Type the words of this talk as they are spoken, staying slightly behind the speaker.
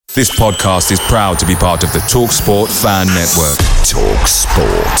This podcast is proud to be part of the TalkSport Fan Network.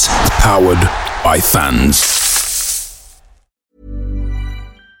 TalkSport. Powered by fans.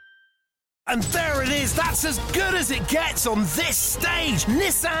 And there it is, that's as good as it gets on this stage.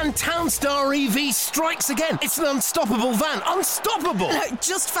 Nissan Townstar EV strikes again. It's an unstoppable van, unstoppable.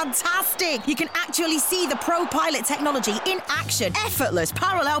 Just fantastic. You can actually see the ProPilot technology in action. Effortless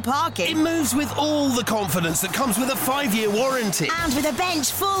parallel parking. It moves with all the confidence that comes with a 5-year warranty. And with a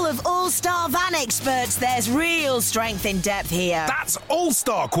bench full of all-star van experts, there's real strength in depth here. That's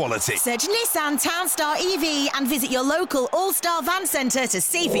all-star quality. Search Nissan Townstar EV and visit your local all-star van centre to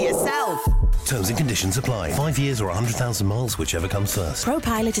see for yourself. Terms and conditions apply. 5 years or 100,000 miles, whichever comes first.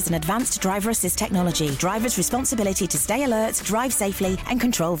 ProPilot is an advanced driver assist technology. Driver's responsibility to stay alert, drive safely, and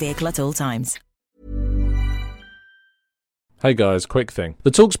control vehicle at all times. Hey guys, quick thing.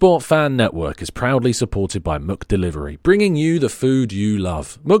 The TalkSport Fan Network is proudly supported by McDelivery, bringing you the food you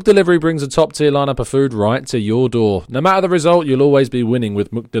love. McDelivery brings a top-tier lineup of food right to your door. No matter the result, you'll always be winning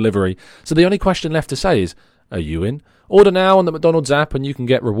with McDelivery. So the only question left to say is, are you in? Order now on the McDonald's app and you can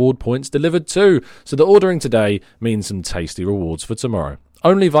get reward points delivered too. So the ordering today means some tasty rewards for tomorrow.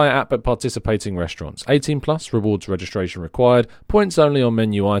 Only via app at participating restaurants. 18 plus, rewards registration required. Points only on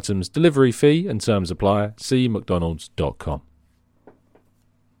menu items. Delivery fee and terms apply. See mcdonalds.com.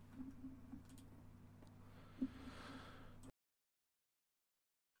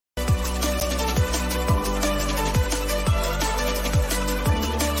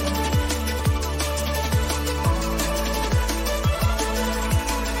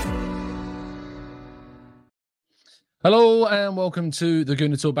 Hello and welcome to the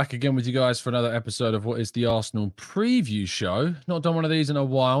Gooner Talk, back again with you guys for another episode of what is the Arsenal preview show. Not done one of these in a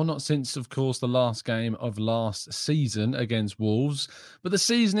while, not since, of course, the last game of last season against Wolves. But the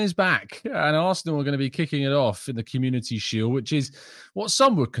season is back and Arsenal are going to be kicking it off in the Community Shield, which is what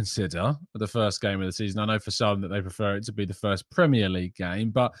some would consider the first game of the season. I know for some that they prefer it to be the first Premier League game,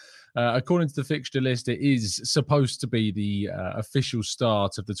 but according to the fixture list, it is supposed to be the official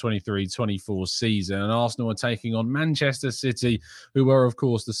start of the 23-24 season. And Arsenal are taking on Manchester City, who were, of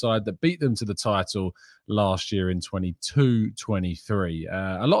course, the side that beat them to the title last year in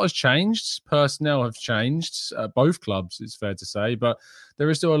 22-23. A lot has changed. Personnel have changed. Both clubs, it's fair to say. But there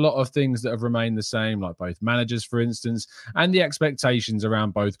is still a lot of things that have remained the same, like both managers, for instance, and the expectations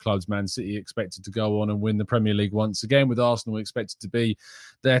around both clubs. Man City expected to go on and win the Premier League once again, with Arsenal expected to be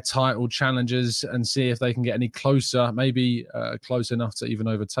their title challengers and see if they can get any closer, maybe close enough to even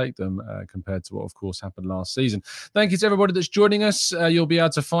overtake them compared to what, of course, happened last season. Thank you to everybody that's joining us. You'll be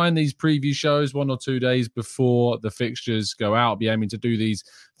able to find these preview shows 1 or 2 days before the fixtures go out. I'll be aiming to do these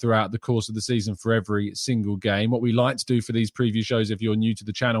throughout the course of the season for every single game. What we like to do for these preview shows, if you're new to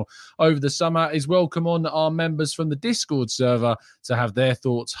the channel over the summer, is welcome on our members from the Discord server to have their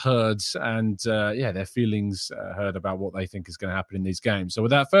thoughts heard and their feelings heard about what they think is going to happen in these games. So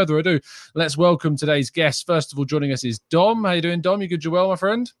without further ado, let's welcome today's guest. First of all, joining us is Dom. How you doing, Dom? You good, you well, my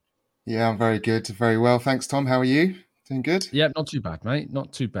friend? Yeah, I'm very good. Very well. Thanks, Tom. How are you? Doing good? Yeah, not too bad, mate.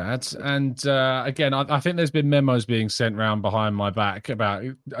 Not too bad. And again, I think there's been memos being sent around behind my back about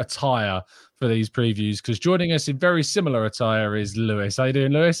attire for these previews, because joining us in very similar attire is Lewis. How you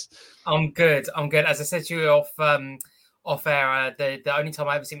doing, Lewis? I'm good. As I said to you off air, the only time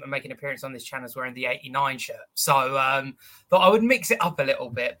I ever seen him make an appearance on this channel is wearing the 89 shirt. So thought I would mix it up a little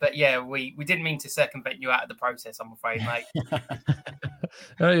bit. But yeah, we didn't mean to circumvent you out of the process, I'm afraid, mate.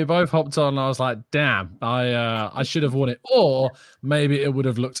 You both hopped on and I was like, damn, I should have worn it. Or maybe it would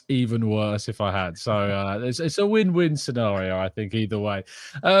have looked even worse if I had. So it's a win-win scenario, I think, either way.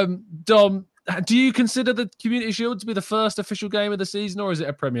 Dom, do you consider the Community Shield to be the first official game of the season, or is it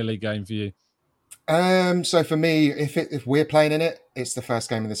a Premier League game for you? So for me, if we're playing in it, it's the first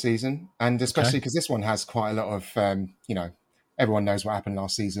game of the season, and especially because this one has quite a lot of, everyone knows what happened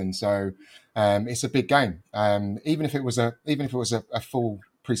last season, so it's a big game. Even if it was a full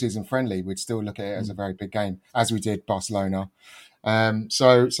preseason friendly, we'd still look at it as a very big game, as we did Barcelona.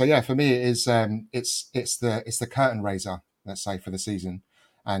 So yeah, for me, it is it's the curtain raiser, let's say, for the season,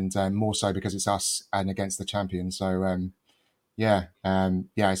 and more so because it's us and against the champion. So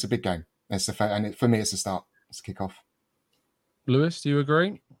it's a big game. For me, it's a start. It's a kick-off. Lewis, do you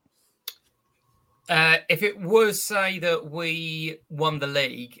agree? If it was, say, that we won the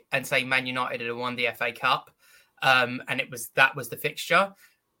league and, say, Man United had won the FA Cup, and that was the fixture,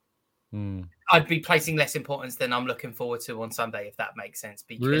 I'd be placing less importance than I'm looking forward to on Sunday, if that makes sense.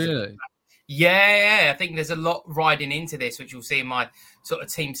 Because really? Yeah. I think there's a lot riding into this, which you'll see in my sort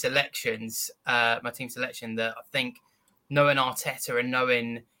of team selections, that I think knowing Arteta and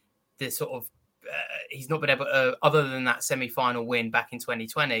knowing the sort of he's not been able to, other than that semi-final win back in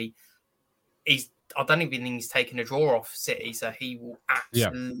 2020, I don't even think he's taken a draw off City, so he will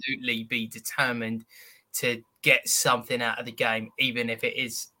absolutely be determined to get something out of the game, even if it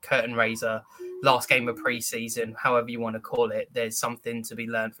is curtain raiser, last game of pre-season, however you want to call it. There's something to be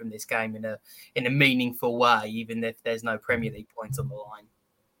learned from this game in a meaningful way, even if there's no Premier League points on the line.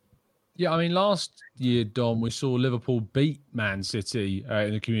 Yeah, I mean, last year, Dom, we saw Liverpool beat Man City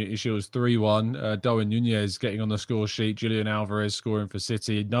in the Community Shield 3-1. Darwin Nunez getting on the score sheet, Julian Alvarez scoring for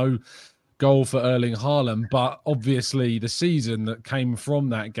City. No goal for Erling Haaland, but obviously the season that came from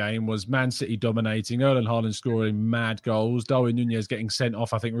that game was Man City dominating, Erling Haaland scoring mad goals, Darwin Nunez getting sent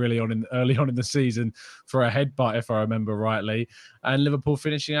off, I think, early on in the season for a headbutt, if I remember rightly, and Liverpool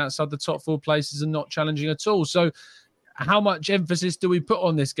finishing outside the top 4 places and not challenging at all. So how much emphasis do we put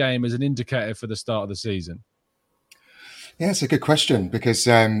on this game as an indicator for the start of the season? Yeah, it's a good question because,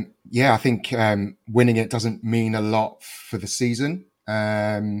 I think winning it doesn't mean a lot for the season.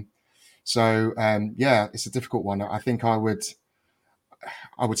 So it's a difficult one. I think I would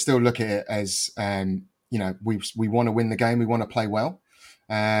still look at it as, we want to win the game. We want to play well.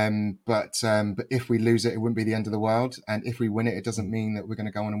 But if we lose it, it wouldn't be the end of the world. And if we win it, it doesn't mean that we're going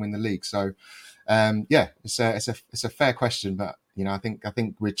to go on and win the league. So, it's a fair question, but, I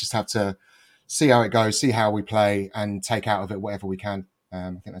think we just have to see how it goes, see how we play and take out of it whatever we can. I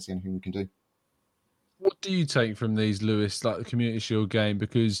think that's the only thing we can do. What do you take from these, Lewis, like the Community Shield game?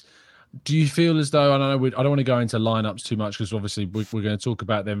 Because do you feel as though, I don't want to go into lineups too much because obviously we're going to talk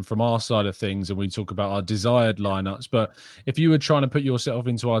about them from our side of things and we talk about our desired lineups. But if you were trying to put yourself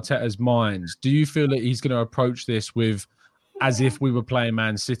into Arteta's minds, do you feel that he's going to approach this with as if we were playing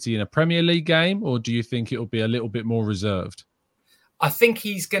Man City in a Premier League game, or do you think it'll be a little bit more reserved? I think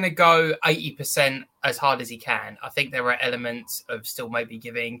he's going to go 80% as hard as he can. I think there are elements of still maybe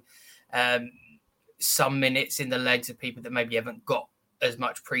giving some minutes in the legs of people that maybe haven't got as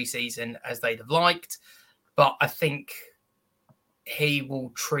much pre-season as they'd have liked. But I think he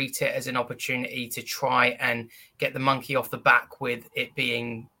will treat it as an opportunity to try and get the monkey off the back with it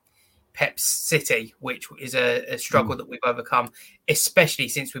being Pep's City, which is a struggle that we've overcome, especially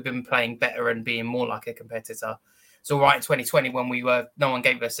since we've been playing better and being more like a competitor. It's all right in 2020 when no one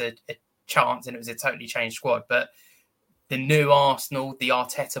gave us a chance and it was a totally changed squad. But the new Arsenal, the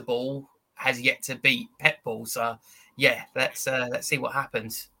Arteta ball, has yet to beat Pep ball. So, let's see what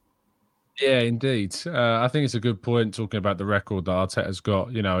happens. Yeah, indeed. I think it's a good point talking about the record that Arteta's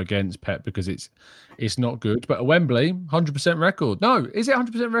got, against Pep, because it's not good. But at Wembley, 100% record. No, is it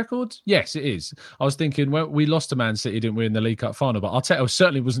 100% record? Yes, it is. I was thinking, well, we lost to Man City, didn't we, in the League Cup final? But Arteta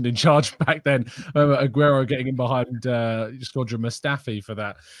certainly wasn't in charge back then. Aguero getting in behind Shkodran Mustafi for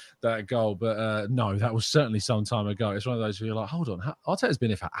that goal. But no, that was certainly some time ago. It's one of those where you're like, hold on, Arteta's been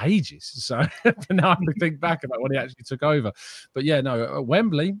here for ages. So now I have to think back about when he actually took over. But at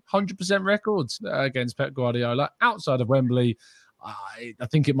Wembley, 100% records against Pep Guardiola. Outside of Wembley, I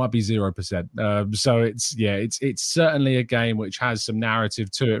think it might be 0%. So it's certainly a game which has some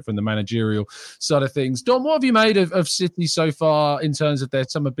narrative to it from the managerial side of things. Dom, what have you made of City so far in terms of their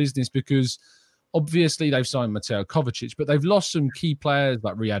summer business? Because obviously, they've signed Mateo Kovacic, but they've lost some key players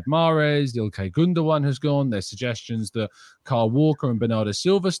like Riyad Mahrez, Ilkay Gundogan has gone. There's suggestions that Kyle Walker and Bernardo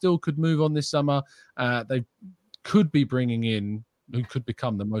Silva still could move on this summer. They could be bringing in who could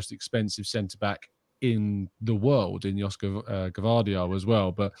become the most expensive centre-back in the world, in Josko Gvardiol as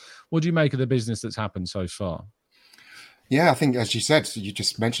well. But what do you make of the business that's happened so far? Yeah, I think, as you said, you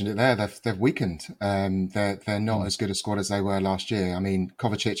just mentioned it there, they've weakened. They're not as good a squad as they were last year. I mean,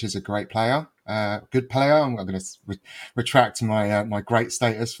 Kovacic is a great player, good player. I'm going to retract my great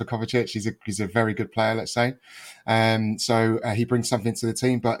status for Kovacic. He's a very good player, let's say. So he brings something to the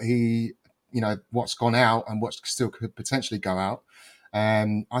team, but what's gone out and what still could potentially go out,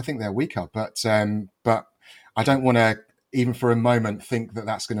 I think they're weaker. But I don't want to, even for a moment, think that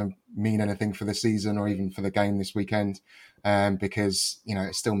that's going to mean anything for the season or even for the game this weekend, because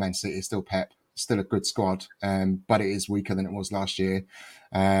it's still Man City, it's still Pep, still a good squad, but it is weaker than it was last year.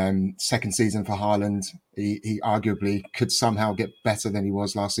 Second season for Haaland, he arguably could somehow get better than he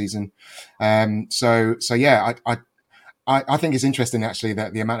was last season. I think it's interesting actually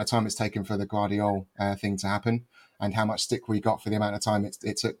that the amount of time it's taken for the Guardiola thing to happen, and how much stick we got for the amount of time it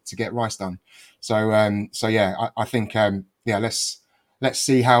took to get Rice done. I think let's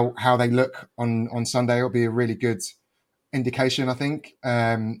see how they look on Sunday. It'll be a really good indication, I think,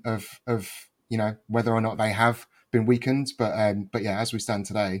 of whether or not they have been weakened. But as we stand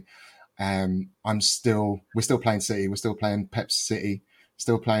today, we're still playing City, we're still playing Pep's City,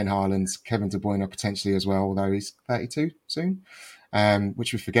 still playing Haaland, Kevin De Bruyne potentially as well, although he's 32 soon.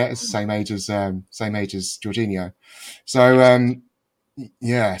 which we forget is the same age as Jorginho. So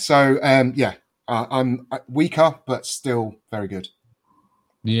I'm weaker, but still very good.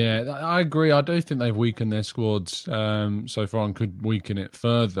 Yeah, I agree. I do think they've weakened their squads so far and could weaken it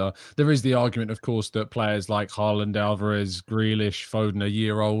further. There is the argument, of course, that players like Haaland, Alvarez, Grealish, Foden, a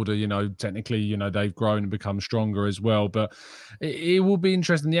year older, technically, they've grown and become stronger as well. But it will be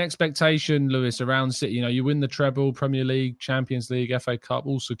interesting. The expectation, Lewis, around City, you win the treble, Premier League, Champions League, FA Cup,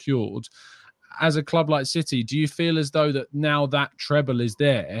 all secured. As a club like City, do you feel as though that now that treble is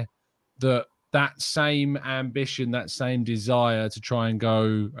there, that same ambition, that same desire to try and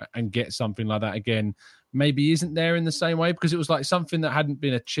go and get something like that again, maybe isn't there in the same way? Because it was like something that hadn't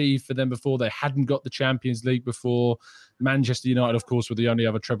been achieved for them before. They hadn't got the Champions League before. Manchester United, of course, were the only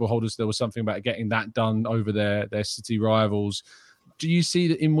other treble holders. There was something about getting that done over their City rivals. Do you see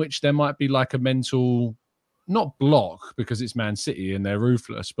that in which there might be like a mental, not block because it's Man City and they're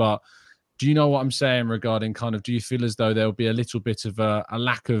ruthless, but do you know what I'm saying regarding kind of, do you feel as though there'll be a little bit of a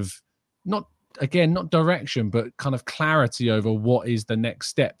lack of, not direction, but kind of clarity over what is the next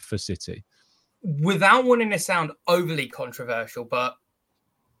step for City? Without wanting to sound overly controversial, but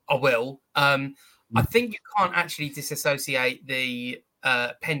I will. I think you can't actually disassociate the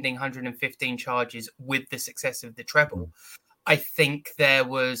pending 115 charges with the success of the treble. I think there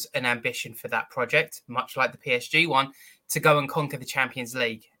was an ambition for that project, much like the PSG one, to go and conquer the Champions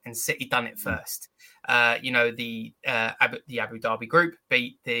League, and City done it first. The Abu Dhabi group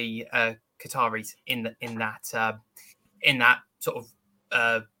beat the Qataris in that sort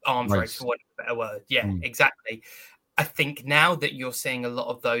of arms race, for want of a better word. Yeah, exactly. I think now that you're seeing a lot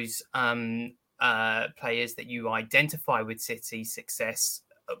of those players that you identify with City's success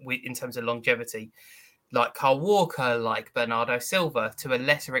in terms of longevity, like Kyle Walker, like Bernardo Silva, to a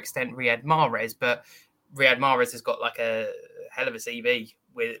lesser extent Riyad Mahrez, but Riyad Mahrez has got like a hell of a CV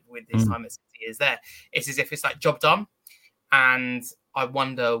with his time at City is there. It's as if it's like job done. And I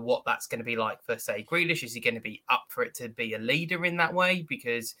wonder what that's going to be like for, say, Grealish. Is he going to be up for it to be a leader in that way?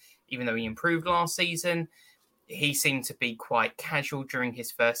 Because even though he improved last season, he seemed to be quite casual during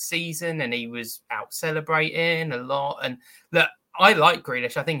his first season, and he was out celebrating a lot. And look, I like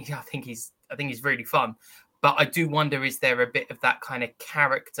Grealish. I think he's really fun. But I do wonder, is there a bit of that kind of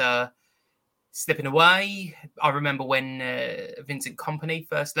character slipping away? I remember when Vincent Kompany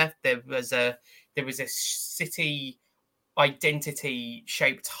first left, there was a City identity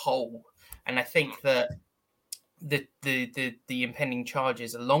shaped hole, and I think that the impending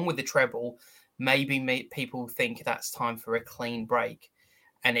charges, along with the treble, maybe make people think that's time for a clean break,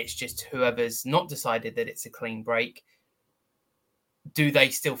 and it's just whoever's not decided that it's a clean break. Do they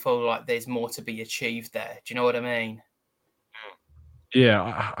still feel like there's more to be achieved there? Do you know what I mean?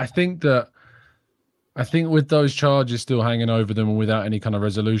 Yeah, I think with those charges still hanging over them and without any kind of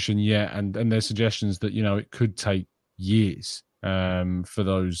resolution yet, and there's suggestions that it could take years for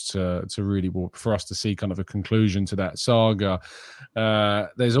those to really, for us to see kind of a conclusion to that saga.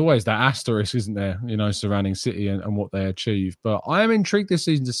 There's always that asterisk, isn't there, surrounding City and what they achieve. But I am intrigued this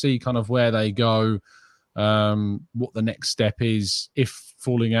season to see kind of where they go, what the next step is if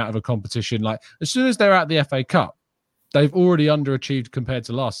falling out of a competition. Like, as soon as they're out the FA Cup, they've already underachieved compared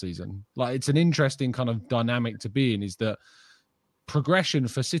to last season. Like, it's an interesting kind of dynamic to be in, is that progression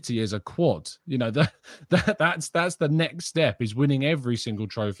for City is a quad. That's the next step, is winning every single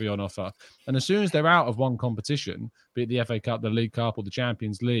trophy on offer. And as soon as they're out of one competition, be it the FA Cup, the League Cup, or the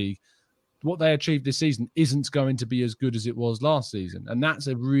Champions League, what they achieved this season isn't going to be as good as it was last season. And that's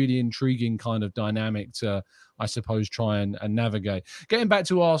a really intriguing kind of dynamic to, I suppose, try and navigate. Getting back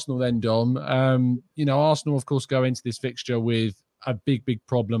to Arsenal then, Dom, Arsenal, of course, go into this fixture with a big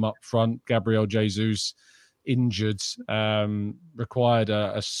problem up front. Gabriel Jesus injured, required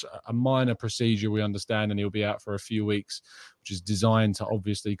a minor procedure, we understand, and he'll be out for a few weeks, which is designed to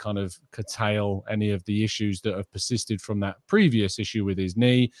obviously kind of curtail any of the issues that have persisted from that previous issue with his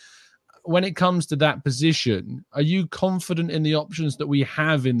knee. When it comes to that position, are you confident in the options that we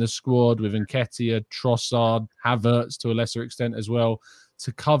have in the squad with Nketiah, Trossard, Havertz to a lesser extent as well,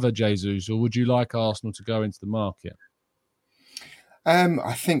 to cover Jesus, or would you like Arsenal to go into the market?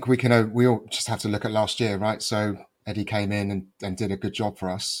 I think we all just have to look at last year, right? So Eddie came in and did a good job for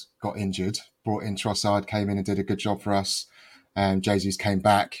us, got injured, brought in Trossard, came in and did a good job for us. Jesus came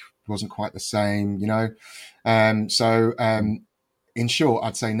back, wasn't quite the same, in short,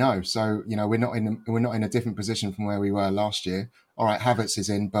 I'd say no. So, we're not in a different position from where we were last year. All right, Havertz is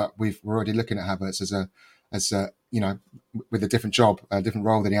in, but we're already looking at Havertz as a with a different job, a different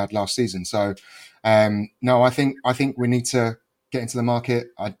role than he had last season. So, no, I think we need to get into the market.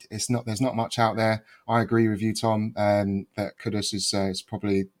 There's not much out there. I agree with you, Tom, that Kudus is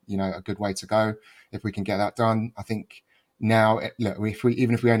probably a good way to go if we can get that done. I think now, look,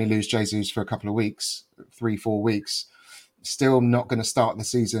 even if we only lose Jesus for a couple of weeks, 3-4 weeks, still not going to start the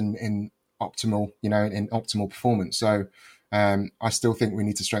season in optimal performance. So I still think we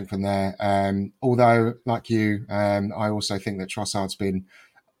need to strengthen there. Although, like you, I also think that Trossard's been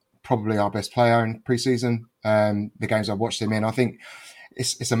probably our best player in pre-season. The games I've watched him in, I think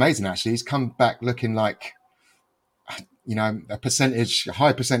it's amazing. Actually, he's come back looking like a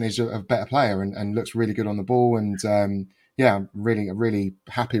high percentage of better player, and looks really good on the ball. And I'm really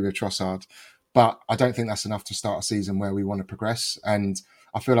happy with Trossard. But I don't think that's enough to start a season where we want to progress. And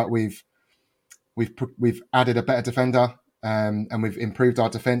I feel like we've added a better defender, and we've improved our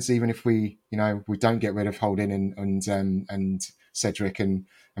defense. Even if we don't get rid of Holding and Cedric and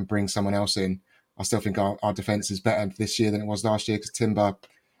bring someone else in, I still think our defense is better this year than it was last year, because Timber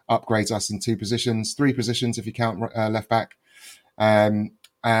upgrades us in 3 positions if you count left back, and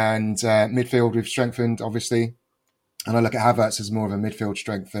midfield we've strengthened obviously. And I look at Havertz as more of a midfield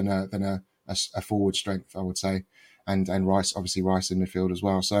strength than a forward strength, I would say, and Rice in midfield as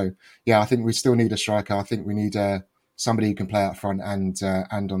well. So I think we still need a striker. I think we need somebody who can play up front and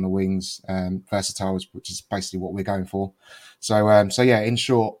on the wings, versatile, which is basically what we're going for. So in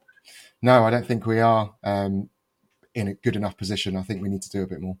short, no, I don't think we are in a good enough position. I think we need to do a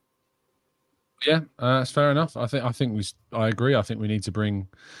bit more. Yeah, that's fair enough. I agree. I think we need to bring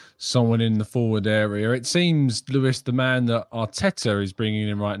someone in the forward area. It seems, Lewis, the man that Arteta is bringing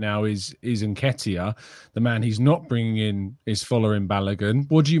in right now is Nketiah. The man he's not bringing in is following Balogun.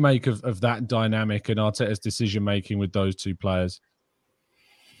 What do you make of that dynamic and Arteta's decision making with those two players?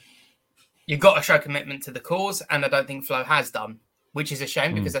 You've got to show commitment to the cause, and I don't think Flo has done, which is a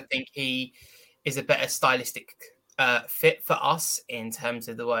shame because I think he is a better stylistic fit for us in terms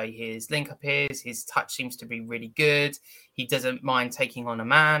of the way his link up is. His touch seems to be really good. He doesn't mind taking on a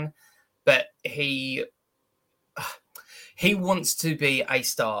man, but he wants to be a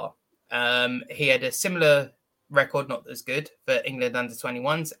star. He had a similar record, not as good, for England under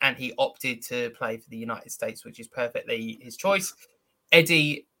 21s, and he opted to play for the United States, which is perfectly his choice.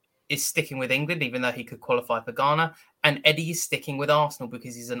 Eddie is sticking with England, even though he could qualify for Ghana, and Eddie is sticking with Arsenal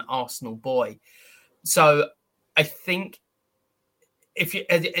because he's an Arsenal boy. So I think if you,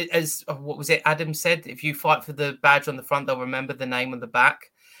 as what was it, Adam said, if you fight for the badge on the front, they'll remember the name on the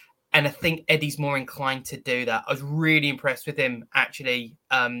back. And I think Eddie's more inclined to do that. I was really impressed with him, actually,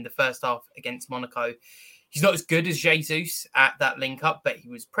 the first half against Monaco. He's not as good as Jesus at that link up, but he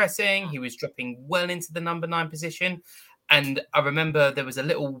was pressing. He was dropping well into the number 9 position. And I remember there was a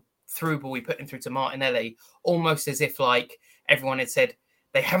little through ball we put him through to Martinelli, almost as if like everyone had said,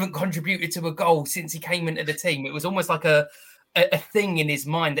 they haven't contributed to a goal since he came into the team. It was almost like a thing in his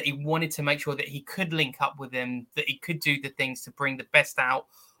mind that he wanted to make sure that he could link up with him, that he could do the things to bring the best out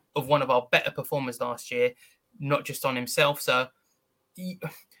of one of our better performers last year, not just on himself. So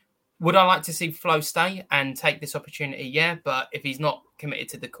would I like to see Flo stay and take this opportunity? Yeah, but if he's not committed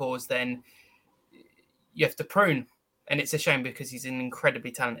to the cause, then you have to prune. And it's a shame because he's an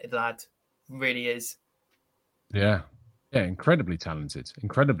incredibly talented lad. Really is. Yeah. Yeah, incredibly talented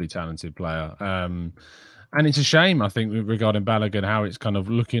player. And it's a shame, I think, regarding Balogun, how it's kind of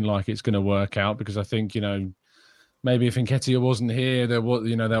looking like it's going to work out, because I think, maybe if Nketiah wasn't here, there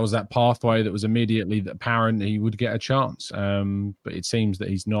was that pathway that was immediately apparent he would get a chance. But it seems that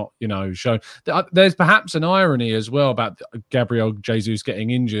he's not, shown. There's perhaps an irony as well about Gabriel Jesus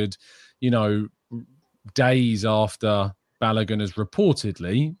getting injured, days after Balogun has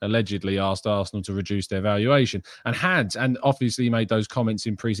allegedly asked Arsenal to reduce their valuation, and obviously made those comments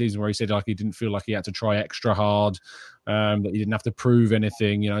in pre-season where he said like he didn't feel like he had to try extra hard, that he didn't have to prove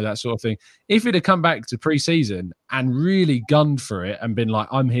anything, that sort of thing. If it had come back to pre-season and really gunned for it and been like,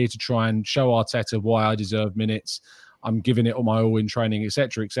 I'm here to try and show Arteta why I deserve minutes, I'm giving it all my all in training,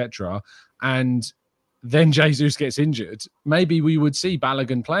 etc., and then Jesus gets injured, maybe we would see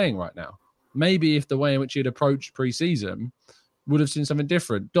Balogun playing right now. Maybe if the way in which he'd approached pre-season would have seen something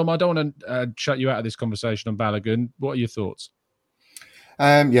different. Dom, I don't want to shut you out of this conversation on Balogun. What are your thoughts?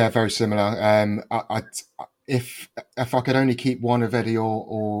 Very similar. If I could only keep one of Eddie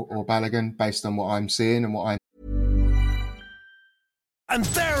or Balogun based on what I'm seeing and what I'm... And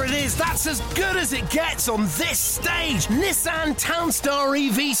there it is. That's as good as it gets on this stage. Nissan Townstar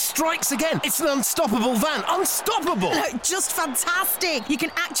EV strikes again. It's an unstoppable van. Unstoppable. Just fantastic. You can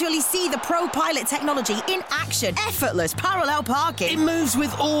actually see the ProPilot technology in action. Effortless parallel It parking. moves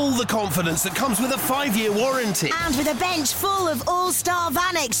with all the confidence that comes with a 5-year warranty. And with a bench full of all-star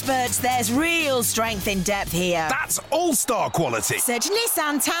van experts, there's real strength in depth here. That's all-star quality. Search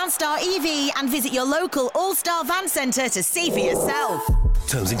Nissan Townstar EV and visit your local all-star van centre to see for yourself.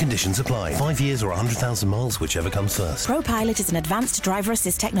 Terms and conditions apply. 5 years or 100,000 miles, whichever comes first. ProPilot is an advanced driver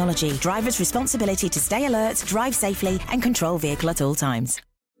assist technology. Driver's responsibility to stay alert, drive safely, and control vehicle at all times.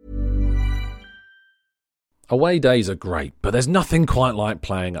 Away days are great, but there's nothing quite like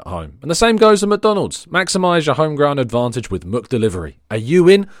playing at home. And the same goes for McDonald's. Maximise your home ground advantage with McDelivery. Are you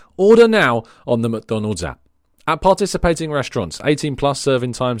in? Order now on the McDonald's app. At participating restaurants, 18 plus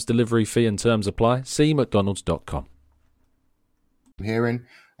serving times, delivery fee and terms apply. See mcdonalds.com. Hearing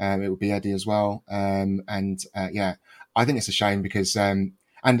it would be Eddie as well, yeah, I think it's a shame because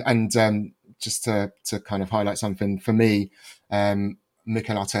just to kind of highlight something for me,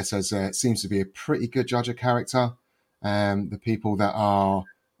 Mikel Arteta seems to be a pretty good judge of character. The people that are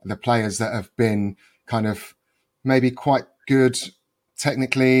the players that have been kind of maybe quite good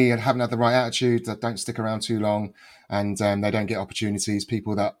technically and haven't had the right attitude, that don't stick around too long, and they don't get opportunities.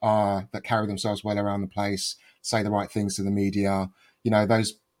 People that carry themselves well around the place, say the right things to the media. You know,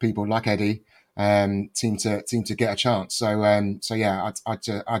 those people like Eddie seem to get a chance. So yeah, I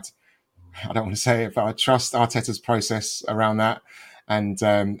don't want to say it, but I trust Arteta's process around that. And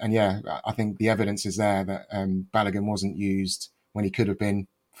yeah, I think the evidence is there that Balogun wasn't used when he could have been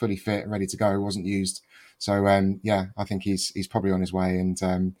fully fit, ready to go. Wasn't used. So yeah, I think he's probably on his way. And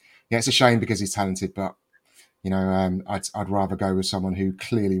yeah, it's a shame because he's talented, but you know, I'd rather go with someone who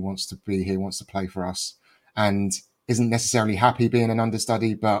clearly wants to be here, wants to play for us, and isn't necessarily happy being an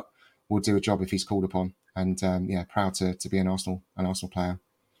understudy, but will do a job if he's called upon. And yeah, proud to be an Arsenal player.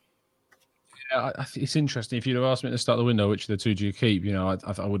 Yeah, it's interesting. If you'd have asked me at the start of the window, which of the two do you keep? You know,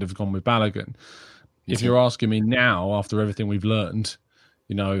 I would have gone with Balogun. If you're asking me now, after everything we've learned,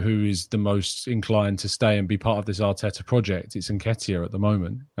 you know, who is the most inclined to stay and be part of this Arteta project, it's Nketiah at the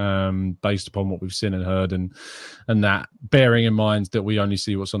moment, based upon what we've seen and heard, and that, bearing in mind that we only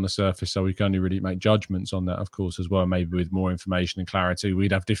see what's on the surface, so we can only really make judgments on that, of course, as well. Maybe with more information and clarity,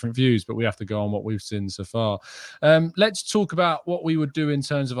 we'd have different views, but we have to go on what we've seen so far. Let's talk about what we would do in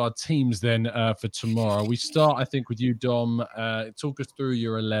terms of our teams then for tomorrow. We start, I think, with you, Dom. Talk us through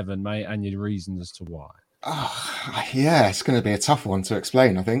your 11, mate, and your reasons as to why. Oh, yeah, it's going to be a tough one to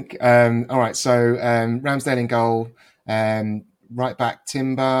explain, I think. All right, so Ramsdale in goal, right back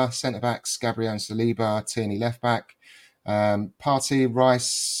Timber, centre backs Gabriel and Saliba, Tierney left back, Partey,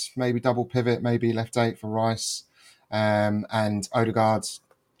 Rice, maybe double pivot, maybe left 8 for Rice, and Odegaard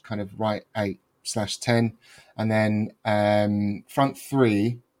kind of right 8/10, and then front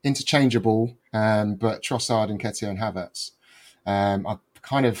 3 interchangeable, but Trossard, Nketiah and Havertz. I'm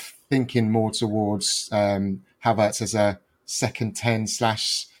kind of thinking more towards Havertz as a second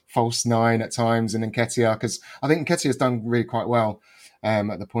 10/false 9 at times, and Nketiah, because I think Nketiah's done really quite well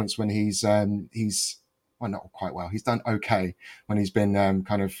at the points when he's well, not quite well. He's done okay when he's been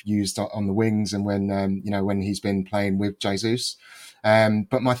kind of used on the wings and when you know, when he's been playing with Jesus.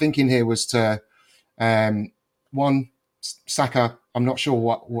 But my thinking here was to one, Saka. I'm not sure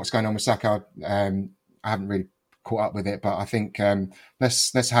what's going on with Saka. I haven't really caught up with it, but I think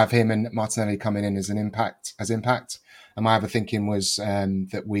let's have him and Martinelli coming in as impact. And my other thinking was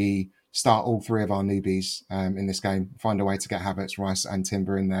that we start all 3 of our newbies in this game, find a way to get Havertz, Rice and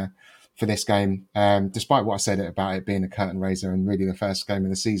Timber in there for this game. Despite what I said about it being a curtain raiser and really the first game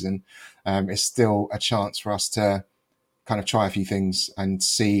of the season, it's still a chance for us to kind of try a few things and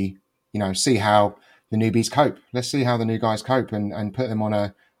see how the newbies cope. Let's see how the new guys cope and put them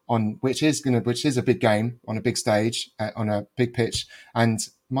on which is a big game on a big stage on a big pitch, and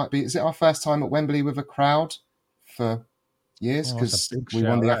is it our first time at Wembley with a crowd for years, because we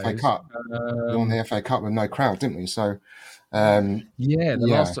won the FA Cup. We won the FA Cup with no crowd, didn't we? So last time we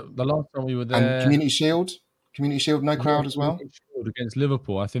were there, and Community Shield, no crowd as well. Against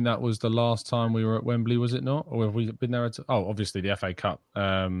Liverpool, I think that was the last time we were at Wembley, was it not? Or have we been there? Obviously the FA Cup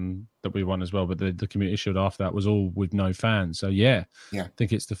that we won as well, but the Community Shield after that was all with no fans. So yeah, I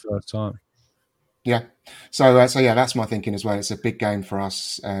think it's the first time. Yeah, so yeah, that's my thinking as well. It's a big game for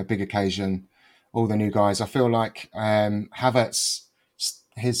us, big occasion. All the new guys. I feel like Havertz,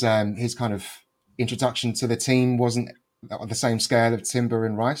 his kind of introduction to the team wasn't on the same scale of Timber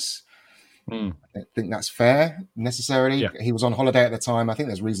and Rice. I don't think that's fair necessarily. Yeah. He was on holiday at the time. I think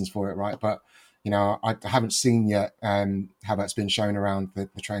there's reasons for it, right? But I haven't seen yet how that's been shown around the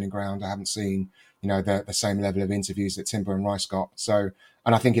training ground. I haven't seen, the same level of interviews that Timber and Rice got. So,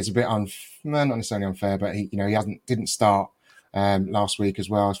 and I think it's a bit not necessarily unfair, but he didn't start last week as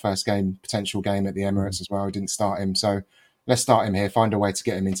well. His first potential game at the Emirates as well. He didn't start him. So let's start him here, find a way to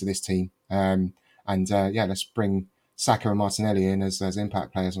get him into this team. Let's bring Saka and Martinelli in as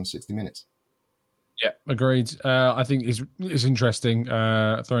impact players on 60 minutes. Yeah, agreed. I think it's interesting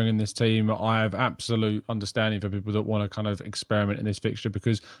throwing in this team. I have absolute understanding for people that want to kind of experiment in this fixture,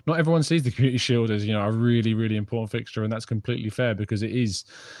 because not everyone sees the Community Shield as a really, really important fixture, and that's completely fair, because it is.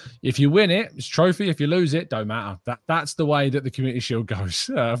 If you win it, it's trophy. If you lose it, don't matter. That's the way that the Community Shield goes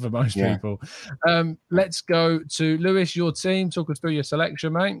for most people. Let's go to Lewis, your team. Talk us through your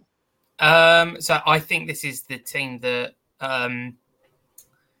selection, mate. So I think this is the team that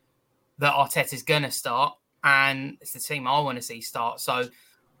Arteta's going to start, and it's the team I want to see start. So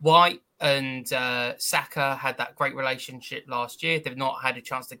White and Saka had that great relationship last year. They've not had a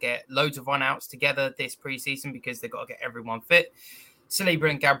chance to get loads of run-outs together this pre-season because they've got to get everyone fit. Saliba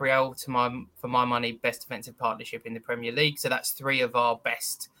and Gabriel, for my money, best defensive partnership in the Premier League. So that's 4 of our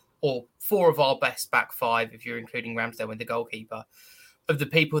best back 5, if you're including Ramsdale and the goalkeeper. Of the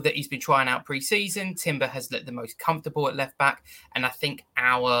people that he's been trying out pre-season, Timber has looked the most comfortable at left back, and I think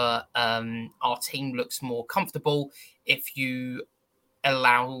our team looks more comfortable if you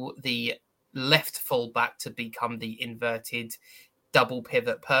allow the left full back to become the inverted double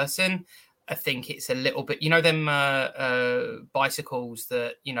pivot person. I think it's a little bit, them bicycles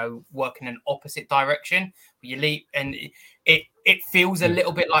that work in an opposite direction. You leap, and it feels a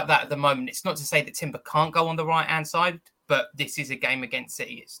little bit like that at the moment. It's not to say that Timber can't go on the right hand side, but this is a game against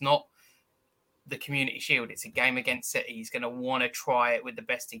City. It's not the Community Shield. It's a game against City. He's going to want to try it with the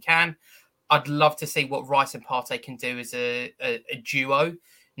best he can. I'd love to see what Rice and Partey can do as a duo,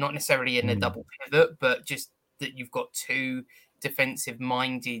 not necessarily in a double pivot, but just that you've got 2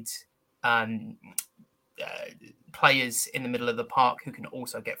 defensive-minded players in the middle of the park who can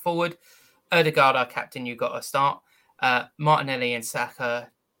also get forward. Ødegaard, our captain, you got to start. Martinelli and Saka,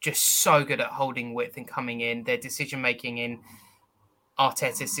 just so good at holding width and coming in. Their decision-making in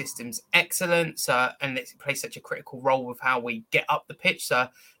Arteta's system's excellent. And they play such a critical role with how we get up the pitch. So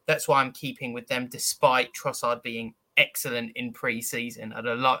that's why I'm keeping with them, despite Trossard being excellent in pre-season. I'd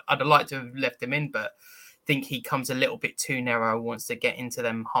have liked to have left him in, but I think he comes a little bit too narrow, wants to get into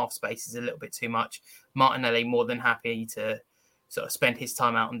them half spaces a little bit too much. Martinelli more than happy to sort of spend his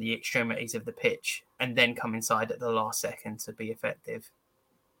time out on the extremities of the pitch and then come inside at the last second to be effective.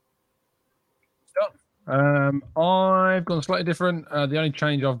 I've gone slightly different. The only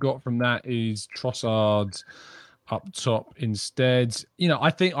change I've got from that is Trossard up top instead.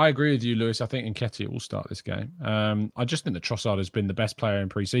 I think I agree with you, Lewis. I think Nketiah will start this game. I just think that Trossard has been the best player in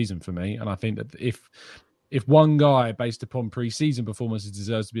pre-season for me, and I think that if one guy based upon pre-season performances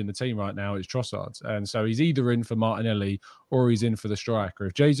deserves to be in the team right now, it's Trossard. And so he's either in for Martinelli or he's in for the striker.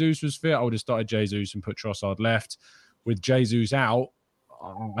 If Jesus was fit, I would have started Jesus and put Trossard left. With Jesus out,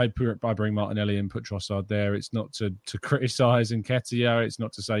 I bring Martinelli and put Trossard there. It's not to criticise Nketiah. It's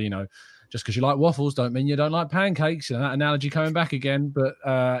not to say, just because you like waffles don't mean you don't like pancakes. That analogy coming back again. But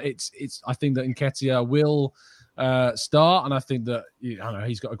it's. I think that Nketiah will start, and I think that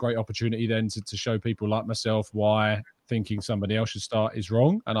he's got a great opportunity then to show people like myself why thinking somebody else should start is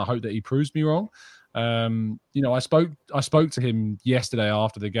wrong, and I hope that he proves me wrong. I spoke to him yesterday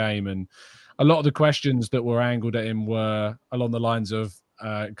after the game, and a lot of the questions that were angled at him were along the lines of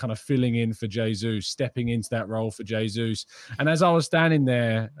kind of filling in for Jesus, stepping into that role for Jesus. And as I was standing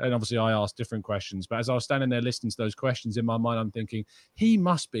there, and obviously I asked different questions, but as I was standing there listening to those questions, in my mind, I'm thinking, he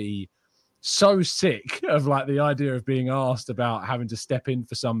must be so sick of the idea of being asked about having to step in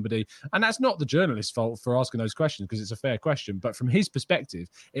for somebody. And that's not the journalist's fault for asking those questions, because it's a fair question. But from his perspective,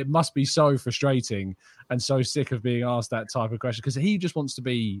 it must be so frustrating and so sick of being asked that type of question, because he just wants to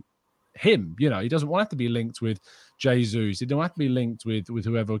be him. He doesn't want to have to be linked with Jesus. He don't have to be linked with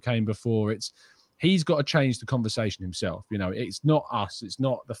whoever came before. He's got to change the conversation himself. It's not us. It's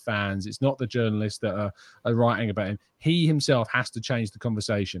not the fans. It's not the journalists that are writing about him. He himself has to change the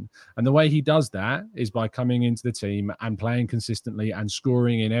conversation. And the way he does that is by coming into the team and playing consistently and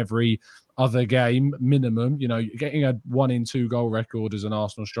scoring in every other game minimum. Getting a 1-in-2 goal record as an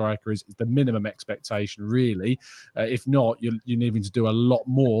Arsenal striker is the minimum expectation, really. If not, you're needing to do a lot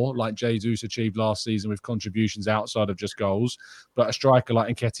more, like Jesus achieved last season with contributions outside of just goals. But a striker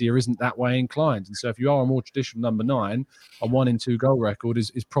like Nketiah isn't that way inclined. And so if you are a more traditional number 9, a 1-in-2 goal record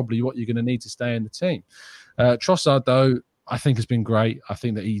is probably what you're going to need to stay in the team. Trossard, though, I think has been great. I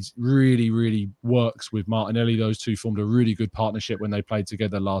think that he's really, really works with Martinelli. Those two formed a really good partnership when they played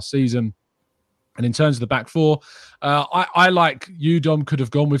together last season. And in terms of the back four, I like you, Dom, could have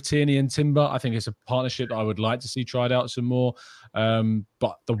gone with Tierney and Timber. I think it's a partnership that I would like to see tried out some more.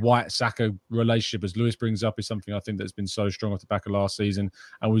 But the White-Saka relationship, as Lewis brings up, is something I think that's been so strong off the back of last season.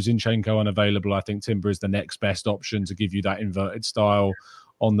 And with Zinchenko unavailable, I think Timber is the next best option to give you that inverted style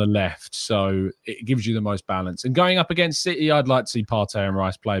on the left. So it gives you the most balance. And going up against City, I'd like to see Partey and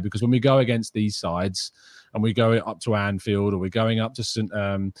Rice play, because when we go against these sides and we go up to Anfield or we're going up to St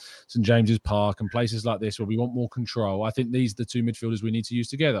James's Park and places like this where we want more control, I think these are the two midfielders we need to use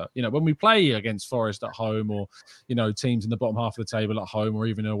together. You know, when we play against Forest at home, or, you know, teams in the bottom half of the table at home, or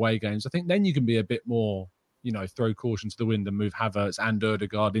even in away games, I think then you can be a bit more, you know, throw caution to the wind and move Havertz and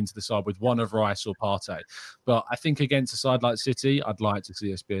Ødegaard into the side with one of Rice or Partey. But I think against a side like City, I'd like to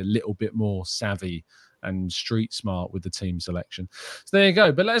see us be a little bit more savvy and street smart with the team selection. So there you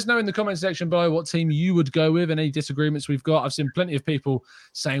go. But let us know in the comment section below what team you would go with, and any disagreements we've got. I've seen plenty of people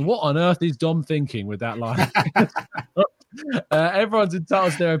saying, what on earth is Dom thinking with that line? Everyone's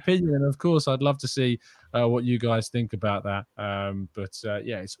entitled to their opinion, and of course I'd love to see what you guys think about that.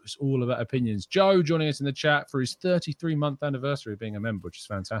 Yeah, it's all about opinions. Joe joining us in the chat for his 33-month anniversary of being a member, which is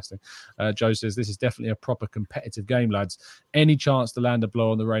fantastic. Joe says, this is definitely a proper competitive game, lads. Any chance to land a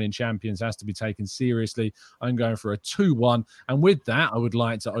blow on the reigning champions has to be taken seriously. I'm going for a 2-1. And with that, I would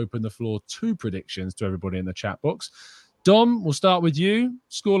like to open the floor to predictions to everybody in the chat box. Dom, we'll start with you.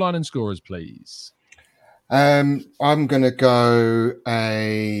 Scoreline and scorers, please. I'm going to go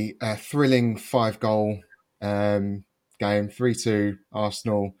a thrilling 5-goal game, 3-2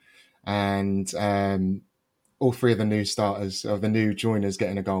 Arsenal, and all three of the new starters, or the new joiners,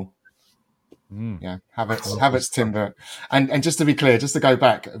 getting a goal. Yeah, Havertz, Timber. And just to be clear, just to go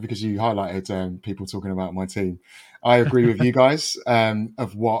back, because you highlighted people talking about my team, I agree with you guys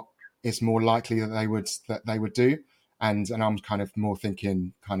of what is more likely that they would do. And I'm kind of more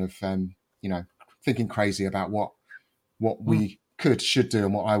thinking thinking crazy about what we should do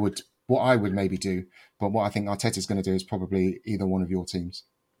and what I would maybe do. But what I think Arteta's going to do is probably either one of your teams.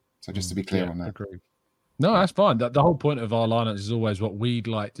 So just to be clear on that. Agree. No, that's fine. The whole point of our lineups is always what we'd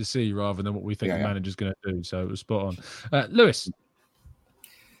like to see rather than what we think the manager's going to do. So it was spot on. Lewis.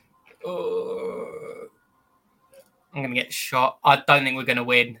 I'm going to get shot. I don't think we're going to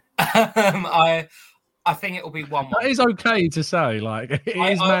win. I think it will be 1-1. That is okay to say. Like, it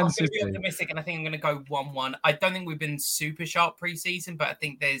is Man City. I'm going to be optimistic, and I think I'm going to go 1-1. I don't think we've been super sharp pre-season, but I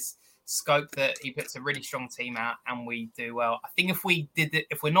think there's scope that he puts a really strong team out and we do well. I think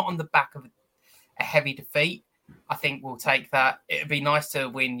if we're not on the back of a heavy defeat, I think we'll take that. It'd be nice to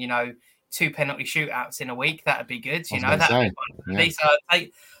win, 2 penalty shootouts in a week. That'd be good. That'd be fun. Yeah. So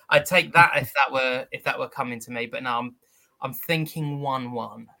I'd take that if that were coming to me. But no, I'm thinking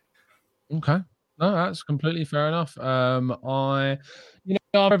 1-1. Okay. No, that's completely fair enough. I'm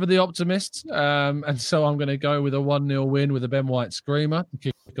ever the optimist, and so I'm going to go with a 1-0 win with a Ben White screamer to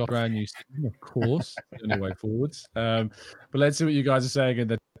kick off a brand new season, of course, the only way forwards. But let's see what you guys are saying in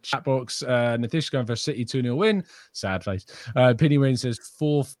the chat box. Nitish going for a City 2-0 win. Sad face. Penny Win says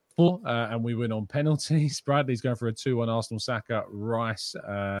 4-4, and we win on penalties. Bradley's going for a 2-1 Arsenal. Saka, Rice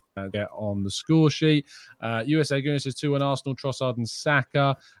get on the score sheet. USA Gunnar says 2-1 Arsenal, Trossard and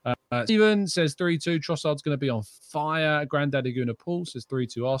Saka. Steven says 3-2. Trossard's going to be on fire. Granddaddy Gunnar Paul says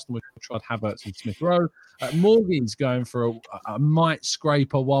 3-2 Arsenal with Trossard, Havertz and Smith Rowe. Morgan's going for a might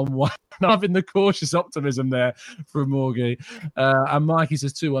scrape a 1-1. Having the cautious optimism there from Morgie. And Mikey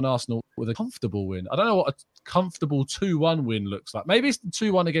says 2-1 Arsenal with a comfortable win. I don't know what a comfortable 2-1 win looks like. Maybe it's the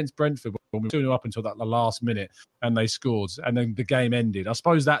 2-1 against Brentford when we were 2-0 up until the last minute and they scored and then the game ended. I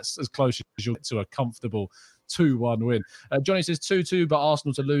suppose that's as close as you'll get to a comfortable 2-1 win. Johnny says 2-2, but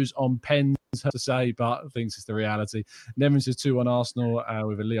Arsenal to lose on pens, to say, but thinks it's the reality. Nevin says 2-1 Arsenal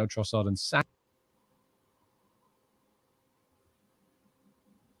with a Leo Trossard and Saka.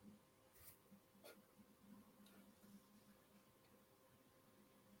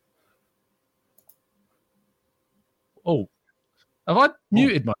 Oh, have I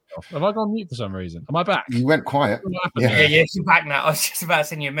muted myself? Have I gone mute for some reason? Am I back? You went quiet. Yeah, you're back now. I was just about to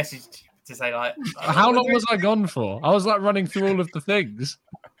send you a message to say, like, how long was I gone for? I was like running through all of the things.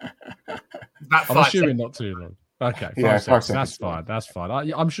 I'm assuming not too long. Okay, 5 seconds. That's fine. That's fine.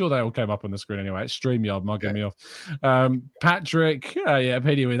 I'm sure they all came up on the screen anyway. It's StreamYard mugging me off. Patrick,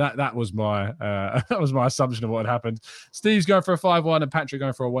 anyway, that was my assumption of what had happened. Steve's going for a 5-1 and Patrick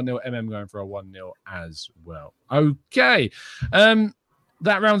going for a 1-0. MM going for a 1-0 as well. Okay.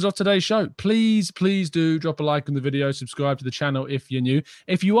 that rounds off today's show. Please do drop a like on the video, subscribe to the channel if you're new.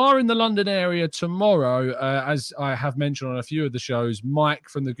 If you are in the London area tomorrow, as I have mentioned on a few of the shows, Mike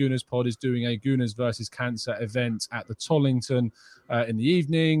from the Gooners Pod is doing a Gooners versus Cancer event at the Tollington in the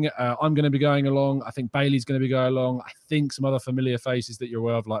evening. I'm going to be going along. I think Bailey's going to be going along. I think some other familiar faces that you're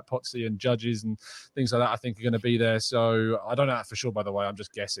aware of, like Potsy and judges and things like that, I think are going to be there. So I don't know that for sure, by the way. I'm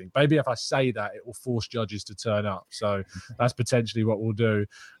just guessing. Maybe if I say that, it will force judges to turn up. So that's potentially what we'll do.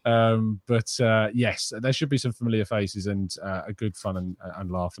 But yes, there should be some familiar faces and a good fun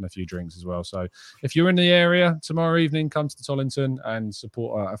and laugh and a few drinks as well. So if you're in the area tomorrow evening, come to the Tollington and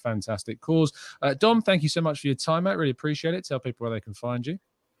support a fantastic cause. Dom, thank you so much for your time, mate. Really appreciate it. Tell people where they can find you.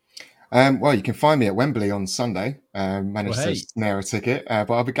 Well, you can find me at Wembley on Sunday. Managed to snare a ticket, but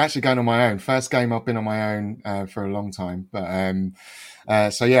I'll be actually going on my own. First game I've been on my own for a long time. But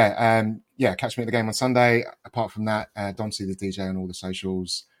catch me at the game on Sunday. Apart from that, Dom C the DJ on all the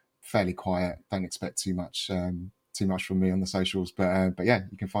socials. Fairly quiet. Don't expect too much from me on the socials. But yeah,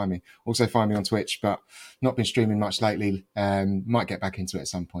 you can find me. Also find me on Twitch, but not been streaming much lately. Might get back into it at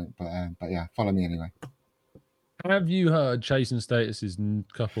some point. But yeah, follow me anyway. Have you heard Chasing Status's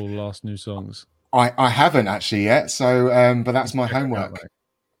couple last new songs? I haven't actually yet. So, but that's my homework.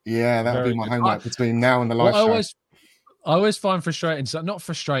 Yeah, that'll be my homework between now and the live show. I always find frustrating. So not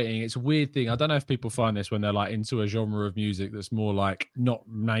frustrating. It's a weird thing. I don't know if people find this when they're like into a genre of music that's more like not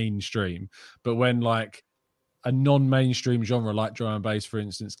mainstream, but when like a non-mainstream genre like drum and bass, for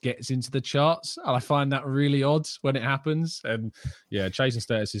instance, gets into the charts, and I find that really odd when it happens. And yeah, Chasing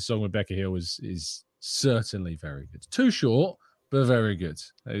Status's song with Becky Hill is certainly very good. Too short, but very good.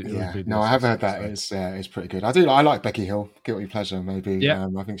 I have heard that. It's pretty good. I like Becky Hill. Guilty pleasure, maybe. Yeah.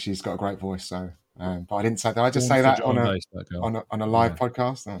 I think she's got a great voice. So, but I didn't say that. I just say that on a live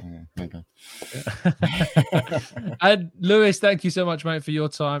podcast. Oh, yeah, there you go. And Lewis, thank you so much, mate, for your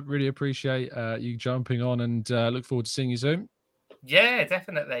time. Really appreciate you jumping on, and look forward to seeing you soon. Yeah,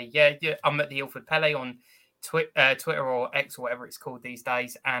 definitely. Yeah, I'm at the Ilford Pele on Twitter or X or whatever it's called these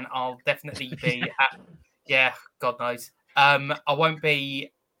days, and I'll definitely be at God knows. I won't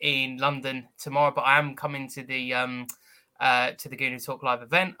be in London tomorrow, but I am coming to the Gooner Talk Live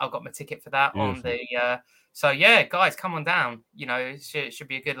event. I've got my ticket for that. Beautiful. On the so yeah, guys, come on down. You know, it should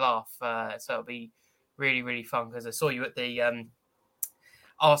be a good laugh. So it'll be really, really fun, because I saw you at the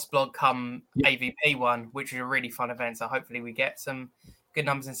Arseblog come AVP one, which was a really fun event. So hopefully we get some good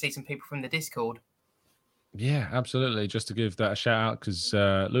numbers and see some people from the Discord. Yeah, absolutely. Just to give that a shout out, because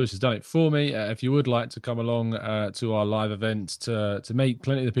Lewis has done it for me. If you would like to come along to our live event to meet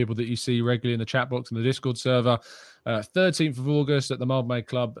plenty of the people that you see regularly in the chat box and the Discord server, 13th of August at the Mildmay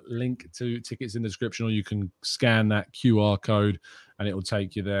Club. Link to tickets in the description, or you can scan that QR code and it will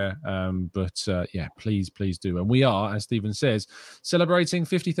take you there. Yeah, please do. And we are, as Stephen says, celebrating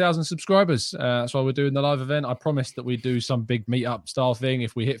 50,000 subscribers. That's why we're doing the live event. I promised that we'd do some big meetup style thing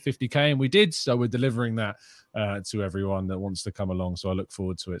if we hit 50K, and we did. So we're delivering that to everyone that wants to come along. So I look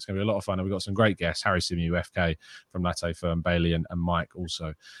forward to it. It's going to be a lot of fun. And we've got some great guests. Harry Simu, FK from Latte Firm, Bailey and Mike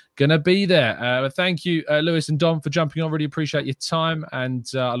also going to be there. Thank you, Lewis and Dom, for jumping on. Really appreciate your time. And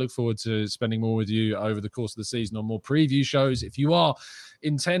I look forward to spending more with you over the course of the season on more preview shows. If you are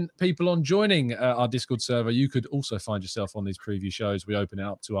intent people on joining our Discord server, you could also find yourself on these preview shows. We open it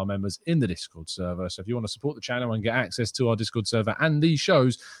up to our members in the Discord server. So if you want to support the channel and get access to our Discord server and these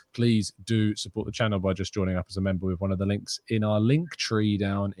shows, please do support the channel by just joining up as a member with one of the links in our link tree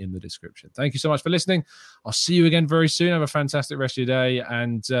down in the description. Thank you so much for listening. I'll see you again very soon. Have a fantastic rest of your day.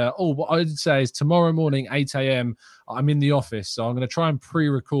 And what I would say is tomorrow morning, 8 a.m., I'm in the office. So I'm going to try and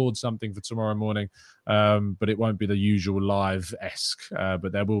pre-record something for tomorrow morning. But it won't be the usual live-esque,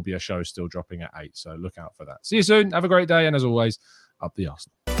 but there will be a show still dropping at 8, so look out for that. See you soon. Have a great day, and as always, up the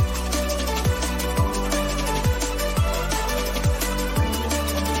Arsenal.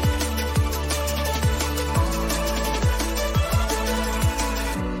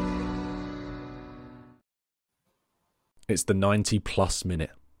 It's the 90-plus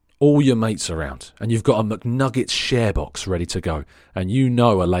minute. All your mates around, and you've got a McNuggets share box ready to go, and you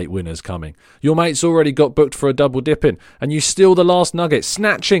know a late winner's coming. Your mate's already got booked for a double dipping, and you steal the last nugget,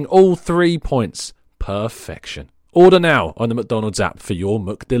 snatching all 3 points. Perfection. Order now on the McDonald's app for your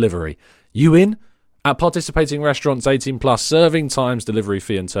McDelivery. You in? At participating restaurants, 18 plus, serving times, delivery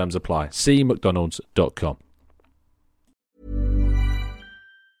fee and terms apply. See mcdonalds.com.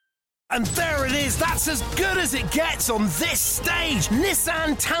 And there it is, that's as good as it gets on this stage.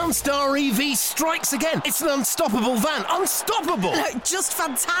 Nissan Townstar EV strikes again. It's an unstoppable van, unstoppable. Just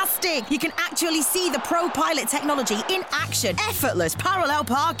fantastic. You can actually see the ProPilot technology in action. Effortless parallel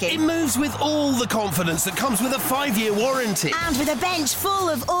parking. It moves with all the confidence that comes with a 5-year warranty. And with a bench full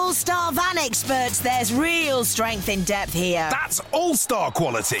of all-star van experts, there's real strength in depth here. That's all-star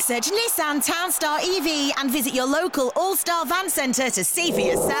quality. Search Nissan Townstar EV and visit your local all-star van centre to see for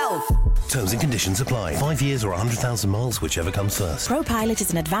yourself. Terms and conditions apply. 5 years or 100,000 miles, whichever comes first. ProPilot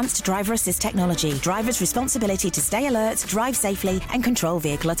is an advanced driver assist technology. Driver's responsibility to stay alert, drive safely, and control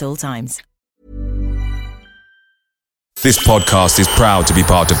vehicle at all times. This podcast is proud to be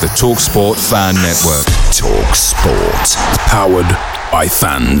part of the TalkSport Fan Network. TalkSport. Powered by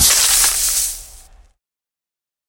fans.